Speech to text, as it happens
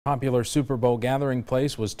Popular Super Bowl gathering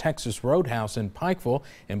place was Texas Roadhouse in Pikeville.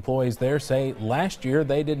 Employees there say last year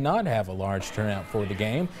they did not have a large turnout for the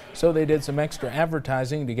game, so they did some extra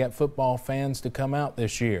advertising to get football fans to come out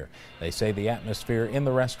this year. They say the atmosphere in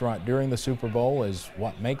the restaurant during the Super Bowl is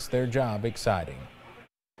what makes their job exciting.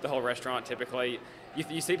 The whole restaurant, typically,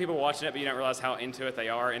 you see people watching it, but you don't realize how into it they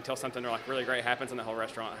are until something really great happens and the whole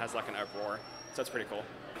restaurant has like an uproar. So it's pretty cool.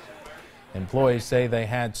 Employees say they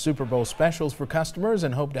had Super Bowl specials for customers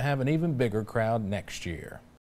and hope to have an even bigger crowd next year.